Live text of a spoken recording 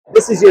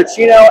This is your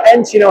Chino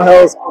and Chino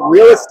Hills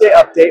real estate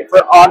update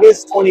for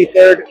August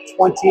 23rd,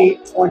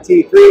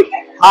 2023.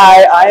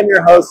 Hi, I am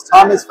your host,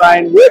 Thomas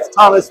Ryan with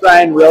Thomas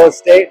Ryan Real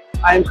Estate.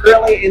 I am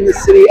currently in the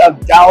city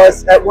of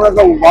Dallas at one of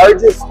the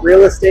largest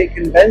real estate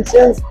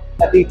conventions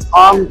at the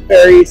Tom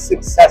Ferry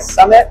Success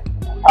Summit.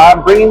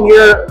 I'm bringing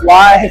your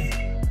live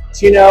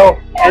Chino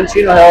and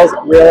Chino Hills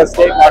real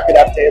estate market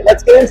update.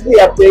 Let's get into the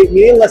update.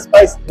 Median list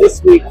price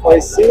this week for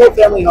a single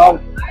family home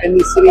in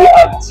the city of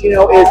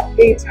Chino is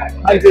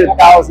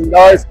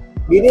 $800,000.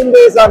 Median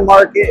days on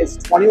market is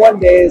 21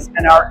 days,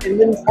 and our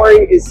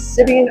inventory is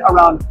sitting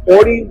around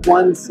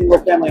 41 single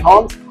family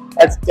homes.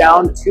 That's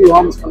down 2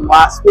 homes from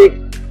last week.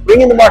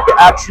 Bringing the market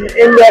action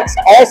index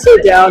also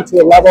down to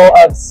a level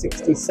of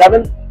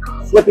 67.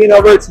 Flipping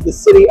over to the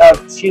city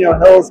of Chino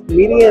Hills,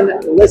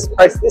 median list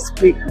price this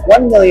week,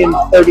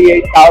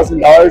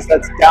 $1,038,000.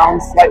 That's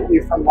down slightly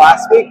from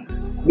last week.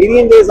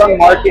 Median days on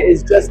market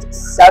is just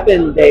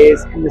 7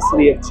 days in the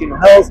city of Chino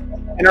Hills,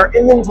 and our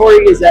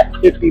inventory is at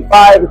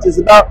 55, which is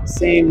about the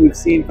same we've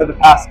seen for the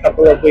past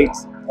couple of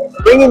weeks.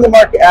 Bringing the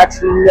market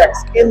action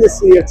index in the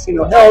city of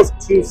Chino Hills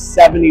to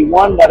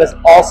 71. That is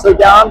also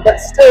down, but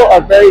still a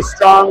very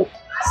strong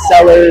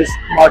seller's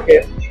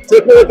market.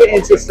 Taking a look at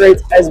interest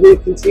rates as we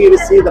continue to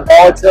see the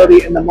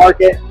volatility in the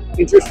market.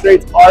 Interest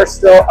rates are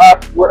still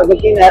up. We're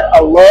looking at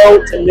a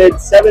low to mid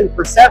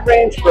 7%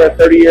 range for a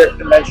 30-year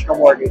conventional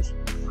mortgage.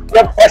 If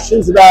you have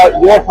questions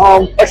about your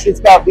home, questions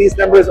about these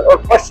numbers, or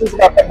questions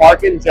about the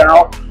market in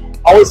general,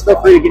 always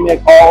feel free to give me a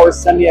call or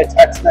send me a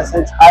text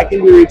message. I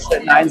can be reached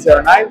at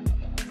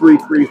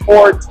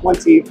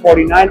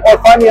 909-334-2049, or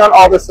find me on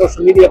all the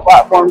social media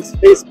platforms,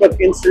 Facebook,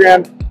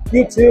 Instagram,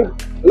 YouTube,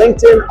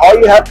 LinkedIn. All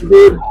you have to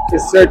do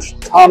is search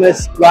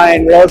Thomas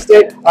Ryan Real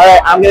Estate. All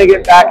right, I'm going to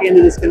get back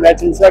into this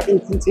convention so I can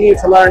continue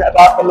to learn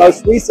about the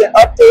most recent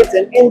updates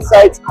and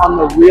insights on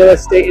the real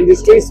estate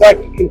industry so I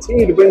can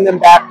continue to bring them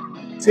back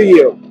to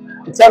you.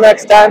 Until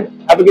next time,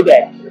 have a good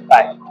day.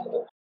 Bye.